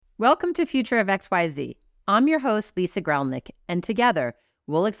Welcome to Future of XYZ. I'm your host, Lisa Grelnick, and together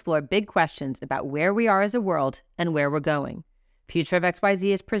we'll explore big questions about where we are as a world and where we're going. Future of XYZ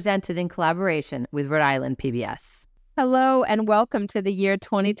is presented in collaboration with Rhode Island PBS. Hello and welcome to the year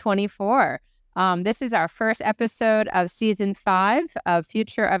 2024. This is our first episode of Season 5 of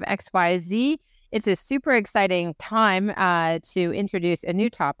Future of XYZ. It's a super exciting time to introduce a new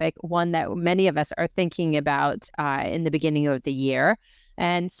topic, one that many of us are thinking about in the beginning of the year.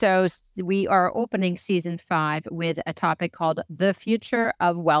 And so we are opening Season 5 with a topic called The Future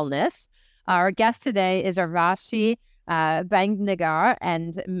of Wellness. Our guest today is Urvashi Bhatnagar,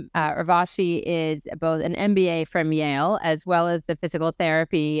 and Urvashi is both an MBA from Yale as well as the physical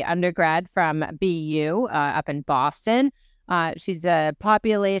therapy undergrad from BU up in Boston. She's a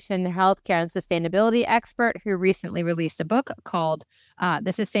population healthcare and sustainability expert who recently released a book called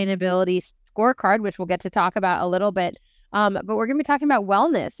The Sustainability Scorecard, which we'll get to talk about a little bit. But we're going to be talking about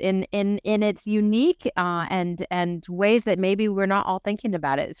wellness in its unique and ways that maybe we're not all thinking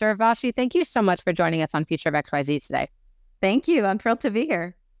about it. So Urvashi, thank you so much for joining us on Future of XYZ today. Thank you. I'm thrilled to be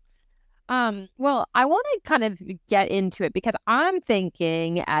here. Well, I want to kind of get into it because I'm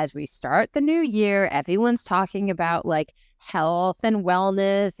thinking as we start the new year, everyone's talking about like health and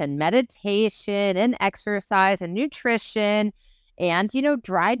wellness and meditation and exercise and nutrition. And,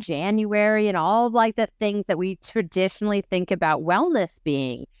 dry January and all of like the things that we traditionally think about wellness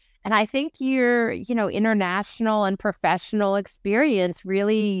being. And I think your, international and professional experience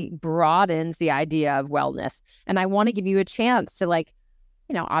really broadens the idea of wellness. And I want to give you a chance to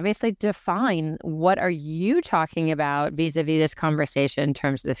obviously define what are you talking about vis-a-vis this conversation in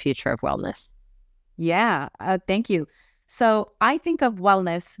terms of the future of wellness? Yeah, thank you. So I think of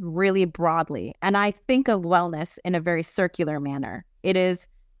wellness really broadly, and I think of wellness in a very circular manner. It is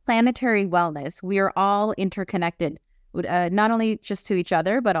planetary wellness. We are all interconnected, not only just to each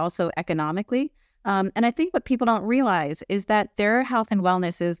other, but also economically. And I think what people don't realize is that their health and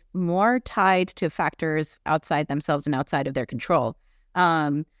wellness is more tied to factors outside themselves and outside of their control,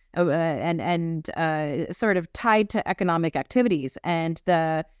 and sort of tied to economic activities and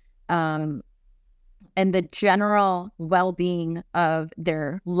the general well-being of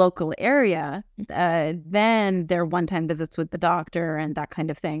their local area, then their one-time visits with the doctor and that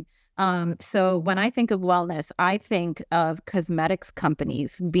kind of thing. So when I think of wellness, I think of cosmetics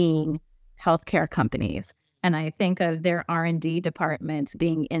companies being healthcare companies. And I think of their R&D departments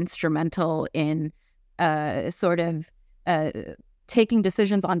being instrumental in taking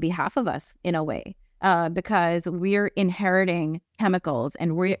decisions on behalf of us in a way, because we're inheriting chemicals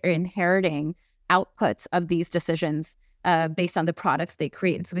and we're inheriting outputs of these decisions based on the products they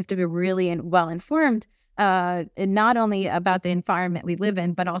create. So we have to be really well informed, not only about the environment we live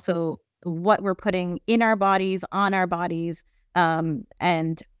in, but also what we're putting in our bodies, on our bodies, and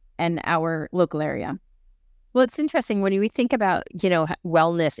our local area. Well, it's interesting when we think about,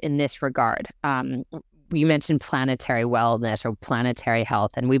 wellness in this regard. You mentioned planetary wellness or planetary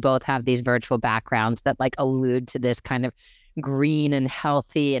health, and we both have these virtual backgrounds that allude to this kind of green and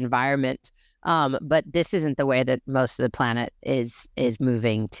healthy environment. But this isn't the way that most of the planet is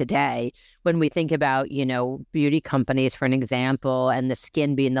moving today. When we think about, beauty companies, for an example, and the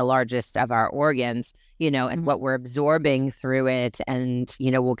skin being the largest of our organs, and what we're absorbing through it. And,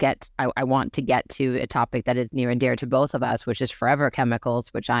 I want to get to a topic that is near and dear to both of us, which is forever chemicals,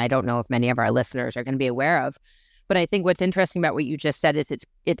 which I don't know if many of our listeners are going to be aware of. But I think what's interesting about what you just said is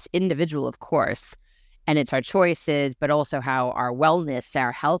it's individual, of course, and it's our choices, but also how our wellness,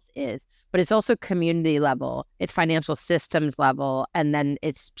 our health is. But it's also community level, it's financial systems level, and then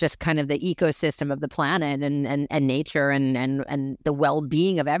it's just kind of the ecosystem of the planet and nature and the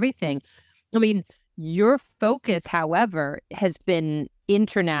well-being of everything. I mean, your focus, however, has been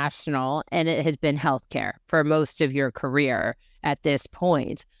international, and it has been healthcare for most of your career at this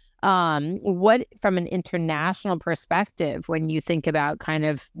point. What, from an international perspective, when you think about kind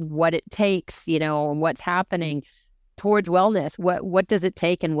of what it takes, and what's happening towards wellness, what does it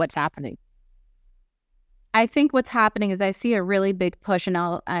take and what's happening? I think what's happening is I see a really big push, and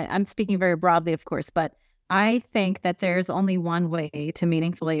I'm speaking very broadly, of course, but I think that there's only one way to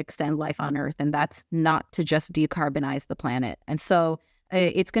meaningfully extend life on Earth, and that's not to just decarbonize the planet. And so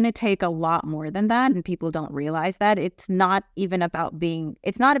it's going to take a lot more than that, and people don't realize that. It's not about being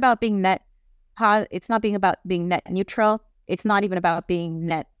net neutral. It's not even about being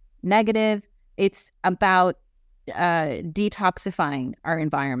net negative. It's about detoxifying our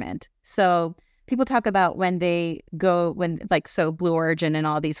environment. So people talk about when Blue Origin and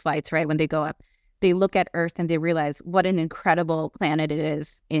all these flights, right? When they go up, they look at Earth and they realize what an incredible planet it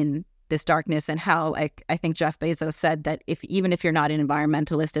is in this darkness, and how I think Jeff Bezos said that even if you're not an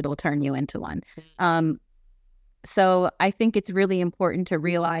environmentalist, it'll turn you into one. So I think it's really important to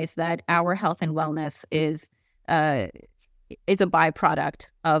realize that our health and wellness is a byproduct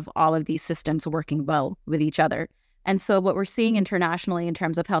of all of these systems working well with each other. And so what we're seeing internationally in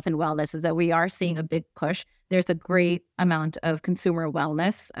terms of health and wellness is that we are seeing a big push. There's a great amount of consumer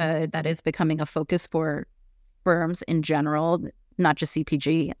wellness that is becoming a focus for firms in general, not just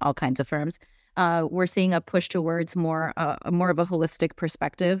CPG, all kinds of firms. We're seeing a push towards more of a holistic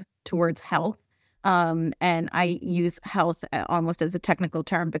perspective towards health. And I use health almost as a technical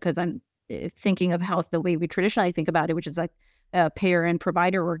term because I'm thinking of health the way we traditionally think about it, which is like payer and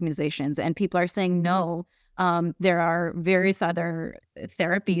provider organizations. And people are saying, no, there are various other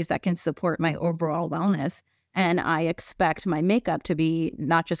therapies that can support my overall wellness. And I expect my makeup to be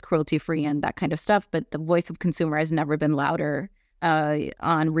not just cruelty-free and that kind of stuff, but the voice of consumer has never been louder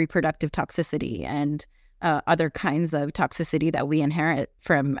on reproductive toxicity and other kinds of toxicity that we inherit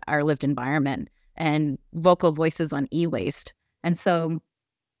from our lived environment, and vocal voices on e-waste. And so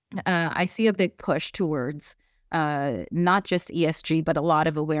I see a big push towards not just ESG, but a lot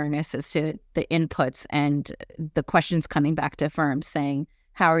of awareness as to the inputs and the questions coming back to firms saying,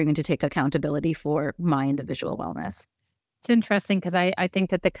 how are you going to take accountability for my individual wellness? It's interesting because I think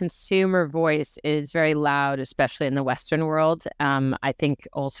that the consumer voice is very loud, especially in the Western world. I think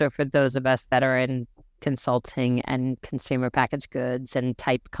also for those of us that are in consulting and consumer packaged goods and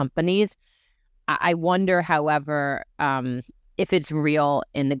type companies, I wonder, however, if it's real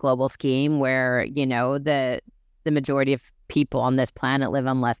in the global scheme where, you know, the majority of people on this planet live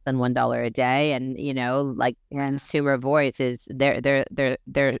on less than $1 a day, and, you know, like consumer voice is they're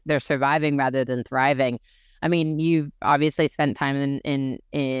surviving rather than thriving. I mean, you've obviously spent time in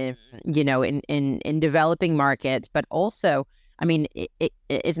developing markets, but also, I mean,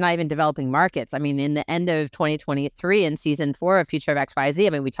 it's not even developing markets. I mean, in the end of 2023 in season 4 of Future of XYZ, I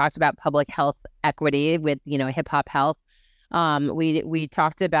mean, we talked about public health equity with, you know, Hip Hop Health. We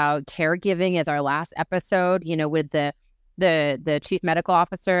talked about caregiving as our last episode, you know, with the chief medical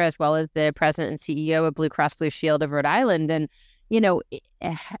officer as well as the president and CEO of Blue Cross Blue Shield of Rhode Island. And, you know,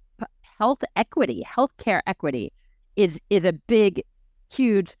 health equity, healthcare equity is a big,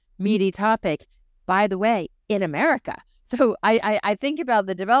 huge, meaty topic, by the way, in America. So I think about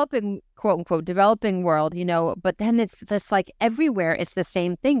the developing, quote unquote, developing world, you know, but then it's just like everywhere it's the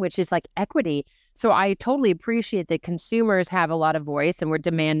same thing, which is like equity. So I totally appreciate that consumers have a lot of voice and we're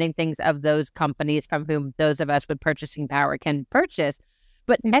demanding things of those companies from whom those of us with purchasing power can purchase.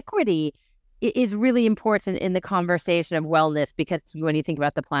 But equity is really important in the conversation of wellness, because when you think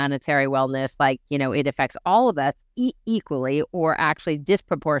about the planetary wellness, like, you know, it affects all of us equally, or actually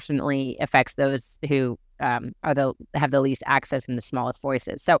disproportionately affects those who have the least access and the smallest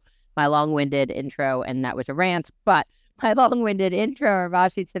voices. So my long-winded intro, and that was a rant, but my long-winded intro,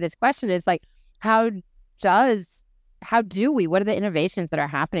 Urvashi, to this question is like, what are the innovations that are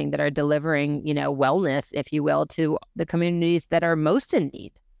happening that are delivering, you know, wellness, if you will, to the communities that are most in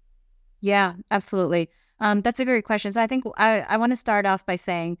need? Yeah, absolutely. That's a great question. So I think I want to start off by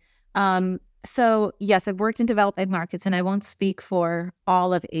saying, so yes, I've worked in developing markets, and I won't speak for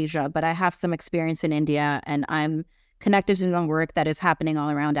all of Asia, but I have some experience in India, and I'm connected to some work that is happening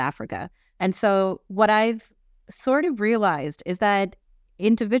all around Africa. And so what I've sort of realized is that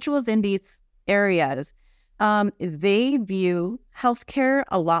individuals in these areas, they view healthcare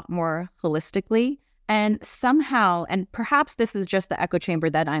a lot more holistically, and somehow, and perhaps this is just the echo chamber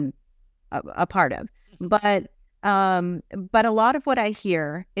that I'm a part of, but a lot of what I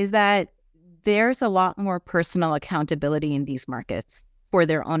hear is that there's a lot more personal accountability in these markets for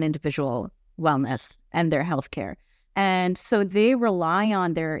their own individual wellness and their healthcare. And so they rely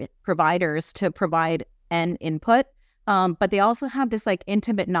on their providers to provide an input, but they also have this like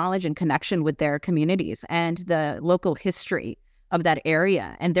intimate knowledge and connection with their communities and the local history of that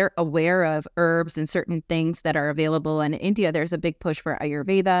area. And they're aware of herbs and certain things that are available. And in India, there's a big push for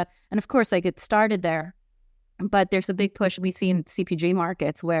Ayurveda. And of course, like, it started there, but there's a big push we see in CPG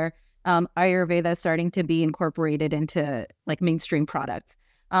markets where Ayurveda is starting to be incorporated into like mainstream products.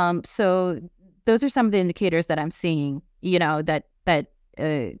 So those are some of the indicators that I'm seeing, you know, that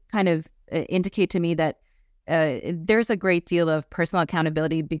kind of indicate to me that there's a great deal of personal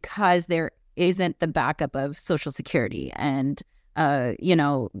accountability because there isn't the backup of Social Security and, you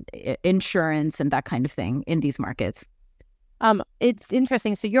know, insurance and that kind of thing in these markets. It's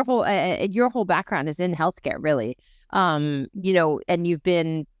interesting. So your whole background is in healthcare, really. You know, and you've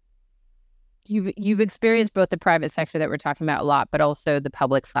been you've experienced both the private sector that we're talking about a lot, but also the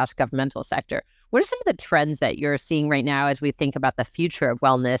public/governmental sector. What are some of the trends that you're seeing right now as we think about the future of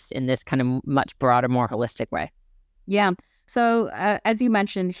wellness in this kind of much broader, more holistic way? Yeah. So as you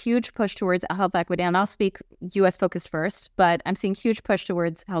mentioned, huge push towards health equity, and I'll speak U.S. focused first, but I'm seeing huge push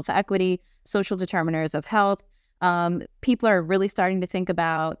towards health equity, social determinants of health. People are really starting to think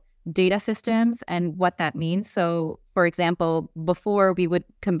about data systems and what that means. So, for example, before we would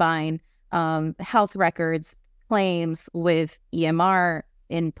combine health records, claims with EMR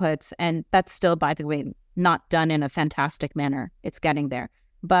inputs, and that's still, by the way, not done in a fantastic manner. It's getting there.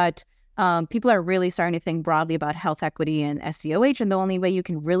 But people are really starting to think broadly about health equity and SDOH, and the only way you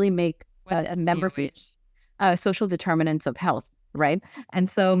can really make a member fees, social determinants of health, right? And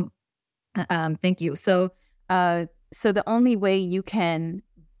so, thank you. So the only way you can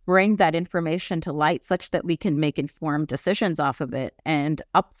bring that information to light such that we can make informed decisions off of it and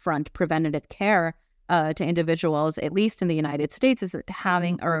upfront preventative care to individuals, at least in the United States, is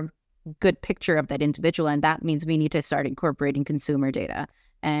having a good picture of that individual. And that means we need to start incorporating consumer data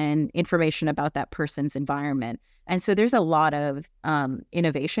and information about that person's environment. And so there's a lot of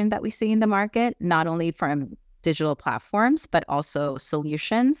innovation that we see in the market, not only from digital platforms, but also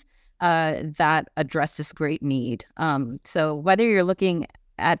solutions that address this great need. So whether you're looking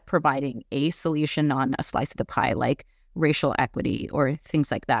at providing a solution on a slice of the pie, like racial equity or things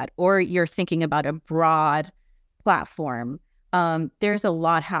like that, or you're thinking about a broad platform, there's a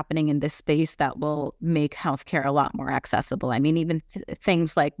lot happening in this space that will make healthcare a lot more accessible. I mean, even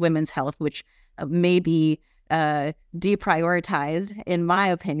things like women's health, which may be deprioritized, in my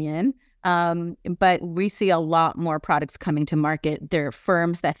opinion. But we see a lot more products coming to market. There are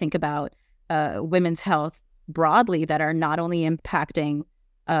firms that think about women's health broadly that are not only impacting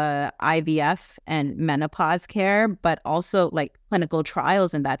IVF and menopause care, but also like clinical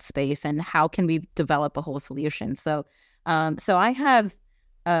trials in that space, and how can we develop a whole solution. So I have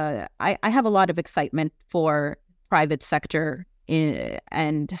a lot of excitement for private sector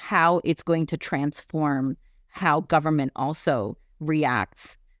and how it's going to transform how government also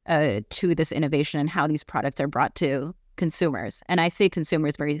reacts to this innovation and how these products are brought to consumers. And I say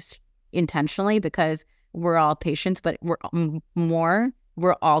consumers very intentionally because we're all patients, but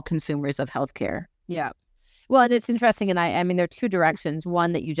we're all consumers of healthcare. Yeah. Well, and it's interesting. And I mean, there are two directions.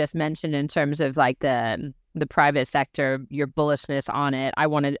 One that you just mentioned in terms of like the private sector, your bullishness on it. I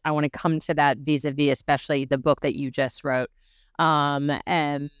want to come to that vis-a-vis, especially the book that you just wrote,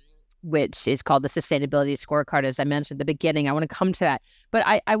 and which is called The Sustainability Scorecard, as I mentioned at the beginning. I want to come to that. But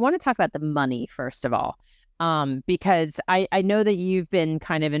I want to talk about the money, first of all, because I know that you've been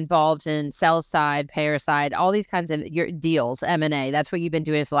kind of involved in sell side, payer side, all these kinds of your deals, M&A. That's what you've been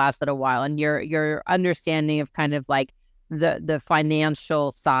doing for the last little while. And your understanding of kind of like the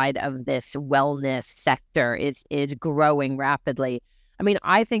financial side of this wellness sector is growing rapidly. I mean,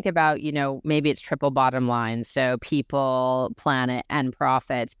 I think about, maybe it's triple bottom line, so people, planet, and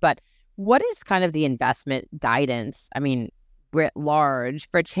profits. But what is kind of the investment guidance, I mean, writ large,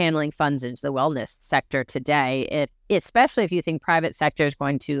 for channeling funds into the wellness sector today, especially if you think private sector is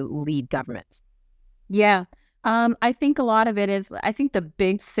going to lead government? Yeah. I think a lot of it is, I think the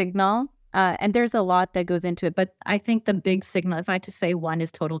big signal, and there's a lot that goes into it, but I think the big signal, if I had to say one,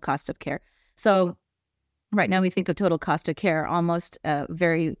 is total cost of care. So right now we think of total cost of care almost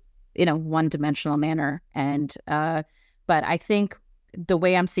very, one-dimensional manner. And but I think the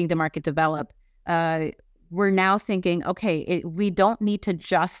way I'm seeing the market develop, we're now thinking, okay, we don't need to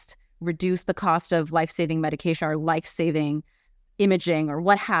just reduce the cost of life-saving medication or life-saving imaging or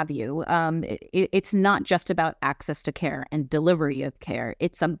what have you. It's not just about access to care and delivery of care.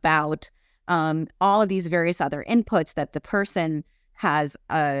 It's about all of these various other inputs that the person has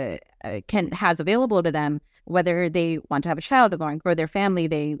available to them, whether they want to have a child or grow their family,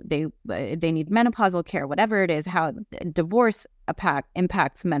 they need menopausal care, whatever it is, how divorce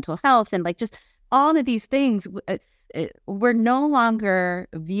impacts mental health, and like just all of these things. We're no longer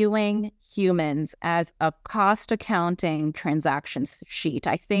viewing humans as a cost accounting transactions sheet.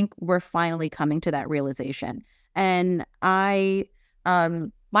 I think we're finally coming to that realization. And my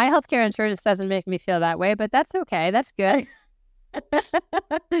healthcare insurance doesn't make me feel that way, but that's okay. That's good.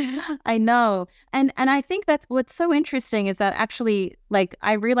 I know. And I think that's what's so interesting is that actually, like,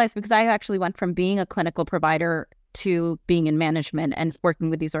 I realized, because I actually went from being a clinical provider to being in management and working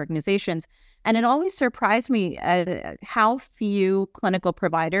with these organizations. And it always surprised me how few clinical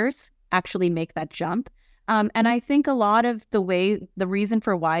providers actually make that jump. And I think a lot of the reason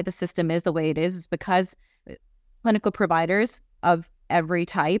for why the system is the way it is because clinical providers of every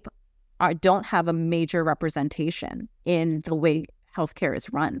type don't have a major representation in the way healthcare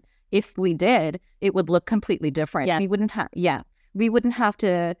is run. if we did, it would look completely different. Yes. We wouldn't have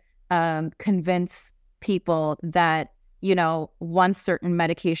to convince people that, one certain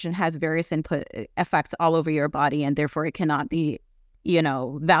medication has various input effects all over your body, and therefore it cannot be,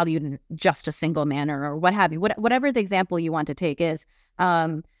 valued in just a single manner or what have you. Whatever the example you want to take is,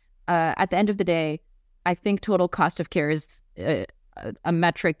 at the end of the day, I think total cost of care is a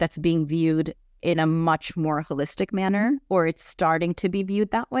metric that's being viewed in a much more holistic manner, or it's starting to be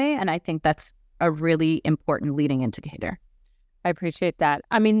viewed that way. And I think that's a really important leading indicator. I appreciate that.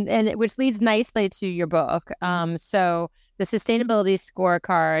 I mean, which leads nicely to your book. So the Sustainability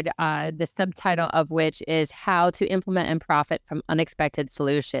Scorecard, the subtitle of which is How to Implement and Profit from Unexpected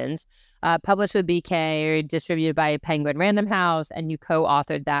Solutions, published with BK, distributed by Penguin Random House, and you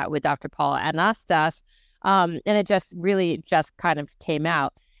co-authored that with Dr. Paul Anastas. And it just kind of came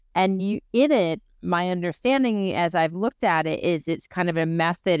out. And in it, my understanding as I've looked at it is it's kind of a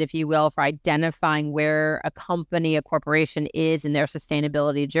method, if you will, for identifying where a company, a corporation is in their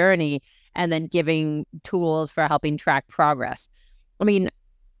sustainability journey, and then giving tools for helping track progress. I mean,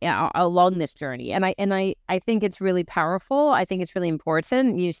 along this journey. And I think it's really powerful. I think it's really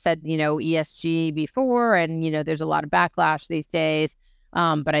important. You said, ESG before, and, there's a lot of backlash these days.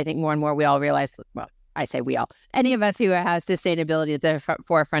 But I think more and more we all realize, well, I say we all, any of us who has sustainability at the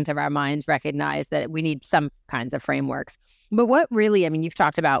forefront of our minds recognize that we need some kinds of frameworks. But what really, I mean, you've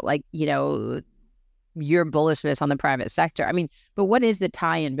talked about your bullishness on the private sector. I mean, but what is the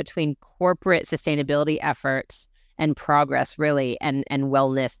tie-in between corporate sustainability efforts and progress really and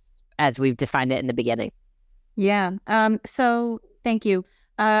wellness as we've defined it in the beginning? Yeah. So thank you.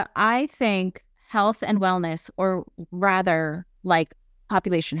 I think health and wellness, or rather like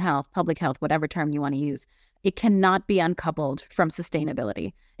population health, public health, whatever term you want to use, it cannot be uncoupled from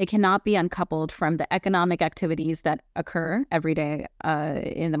sustainability. It cannot be uncoupled from the economic activities that occur every day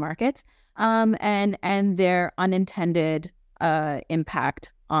in the markets, and their unintended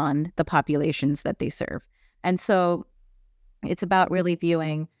impact on the populations that they serve. And so it's about really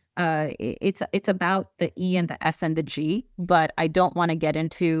viewing, it's about the E and the S and the G, but I don't want to get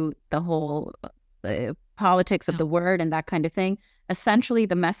into the whole politics of the word and that kind of thing. Essentially,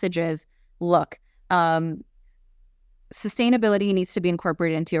 the message is, look, sustainability needs to be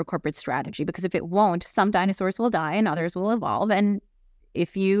incorporated into your corporate strategy, because if it won't, some dinosaurs will die and others will evolve. And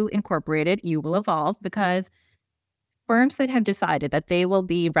if you incorporate it, you will evolve, because firms that have decided that they will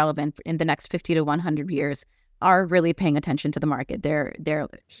be relevant in the next 50 to 100 years are really paying attention to the market. They're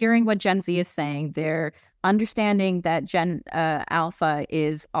hearing what Gen Z is saying. They're understanding that Gen Alpha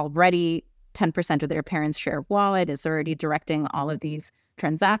is already 10% of their parents' share of wallet, is already directing all of these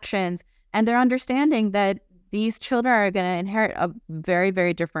transactions. And they're understanding that these children are going to inherit a very,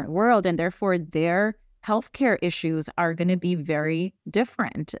 very different world, and therefore their healthcare issues are going to be very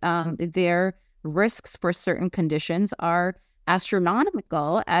different. Their risks for certain conditions are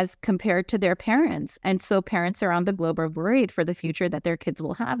astronomical as compared to their parents. And so parents around the globe are worried for the future that their kids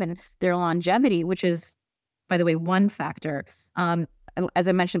will have and their longevity, which is, by the way, one factor. As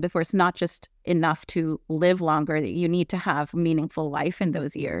I mentioned before, it's not just enough to live longer, that you need to have meaningful life in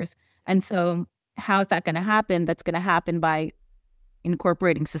those years. And so how's that going to happen? That's going to happen by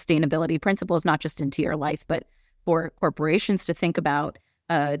incorporating sustainability principles, not just into your life, but for corporations to think about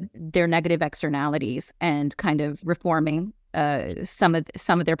their negative externalities and kind of reforming some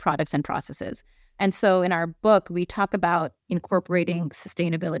of their products and processes. And so in our book, we talk about incorporating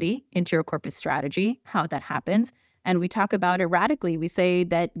sustainability into your corporate strategy, how that happens. And we talk about it radically. We say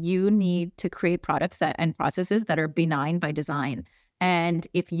that you need to create products and processes that are benign by design. And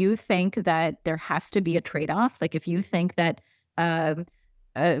if you think that there has to be a trade-off, like if you think that a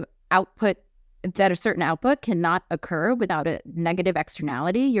certain output cannot occur without a negative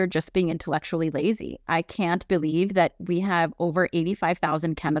externality, you're just being intellectually lazy. I can't believe that we have over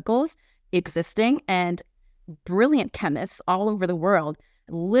 85,000 chemicals existing, and brilliant chemists all over the world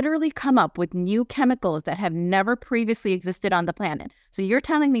literally come up with new chemicals that have never previously existed on the planet. So you're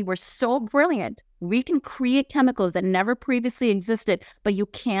telling me we're so brilliant, we can create chemicals that never previously existed, but you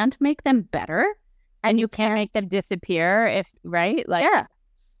can't make them better? And you can't make them disappear, right?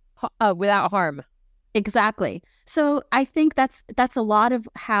 Without harm. Exactly. So I think that's a lot of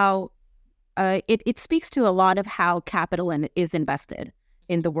how it speaks to a lot of how capital is invested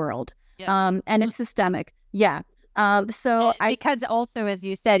in the world. Yes. And it's systemic. Yeah. Because also, as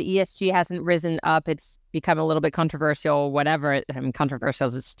you said, ESG hasn't risen up. It's become a little bit controversial, whatever. I mean, controversial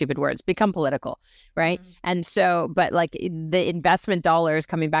is a stupid word. It's become political, right? Mm-hmm. And so, but like the investment dollars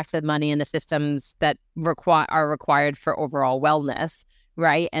coming back to the money and the systems that are required for overall wellness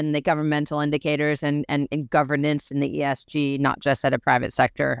right? And the governmental indicators and governance in the ESG, not just at a private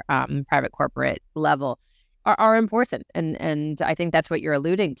sector, private corporate level, are important. And I think that's what you're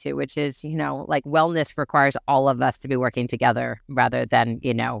alluding to, which is, like wellness requires all of us to be working together rather than,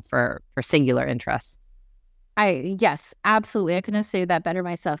 for singular interests. Yes, absolutely. I couldn't say that better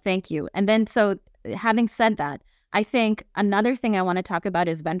myself. Thank you. And then, so having said that, I think another thing I want to talk about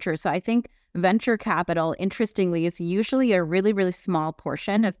is venture. So I think venture capital, interestingly, is usually a really, really small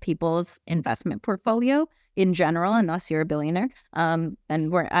portion of people's investment portfolio in general, unless you're a billionaire. And I'm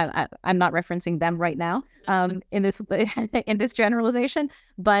not referencing them right now in this generalization,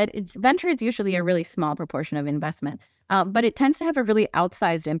 but venture is usually a really small proportion of investment. But it tends to have a really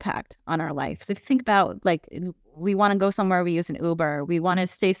outsized impact on our life. So if you think about, like, we want to go somewhere, we use an Uber. We want to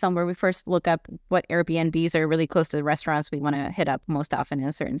stay somewhere, we first look up what Airbnbs are really close to the restaurants we want to hit up most often in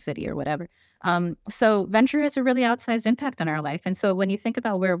a certain city or whatever. So venture has a really outsized impact on our life. And so when you think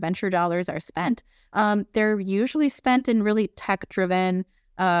about where venture dollars are spent, they're usually spent in really tech-driven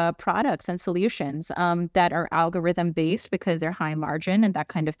products and solutions that are algorithm-based because they're high margin and that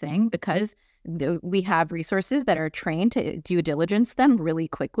kind of thing, because we have resources that are trained to due diligence them really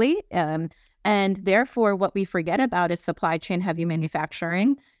quickly. And therefore, what we forget about is supply chain heavy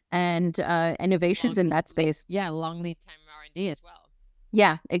manufacturing and innovations in that space. Yeah, long lead time R&D as well.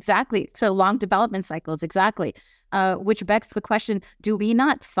 Yeah, exactly. So long development cycles, exactly. Which begs the question, do we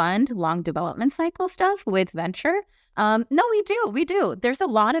not fund long development cycle stuff with venture? No, we do. There's a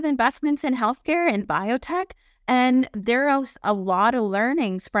lot of investments in healthcare and biotech, and there are a lot of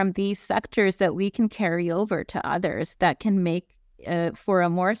learnings from these sectors that we can carry over to others that can make for a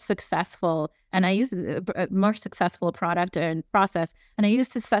more successful, and I use a more successful product and process, and I use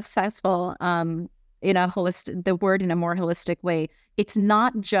the successful the word in a more holistic way. It's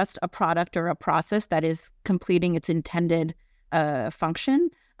not just a product or a process that is completing its intended function,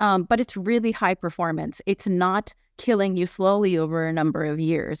 but it's really high performance. It's not killing you slowly over a number of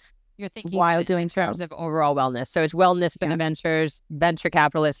years. You're thinking while doing in terms of overall wellness. So it's wellness for the venture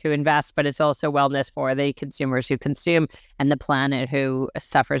capitalists who invest, but it's also wellness for the consumers who consume and the planet who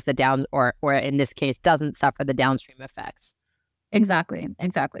suffers the down, or in this case, doesn't suffer the downstream effects. Exactly.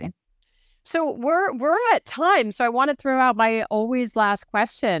 So we're at time. So I want to throw out my always last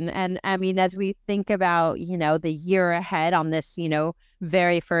question. And I mean, as we think about, the year ahead on this,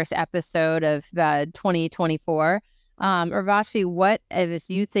 very first episode of 2024, Urvashi, what, as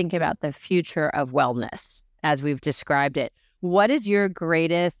you think about the future of wellness, as we've described it, what is your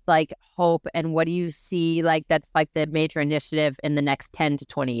greatest hope, and what do you see that's the major initiative in the next 10 to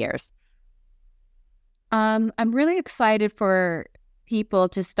 20 years? I'm really excited for people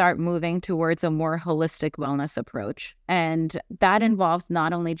to start moving towards a more holistic wellness approach. And that involves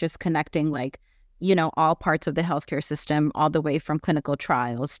not only just connecting all parts of the healthcare system, all the way from clinical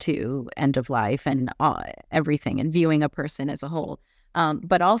trials to end of life and everything, and viewing a person as a whole,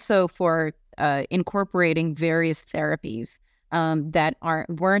 but also for incorporating various therapies that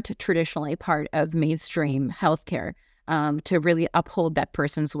weren't traditionally part of mainstream healthcare to really uphold that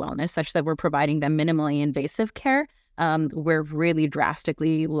person's wellness, such that we're providing them minimally invasive care. We're really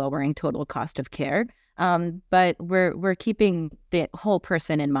drastically lowering total cost of care, but we're keeping the whole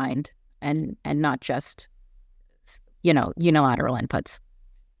person in mind, and not just unilateral inputs.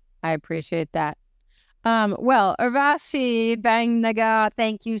 I appreciate that. Well, Urvashi Bhatnagar,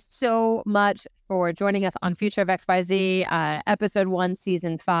 thank you so much for joining us on Future of XYZ, episode 1,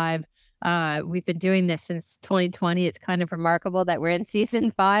 season 5. We've been doing this since 2020. It's kind of remarkable that we're in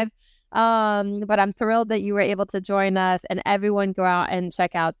season 5. But I'm thrilled that you were able to join us, and everyone go out and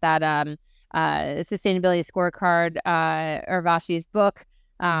check out that sustainability scorecard, Urvashi's book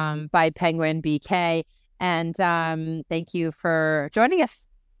by Penguin BK. And thank you for joining us.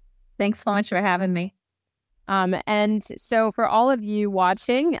 Thanks so much for having me. And so for all of you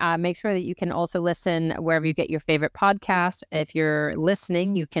watching, make sure that you can also listen wherever you get your favorite podcast. If you're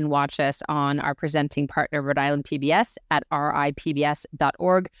listening, you can watch us on our presenting partner, Rhode Island PBS, at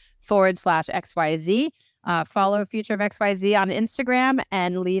ripbs.org/XYZ. Follow Future of XYZ on Instagram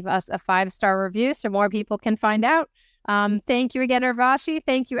and leave us a 5-star review so more people can find out. Thank you again, Urvashi.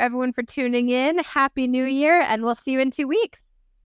 Thank you, everyone, for tuning in. Happy New Year, and we'll see you in 2 weeks.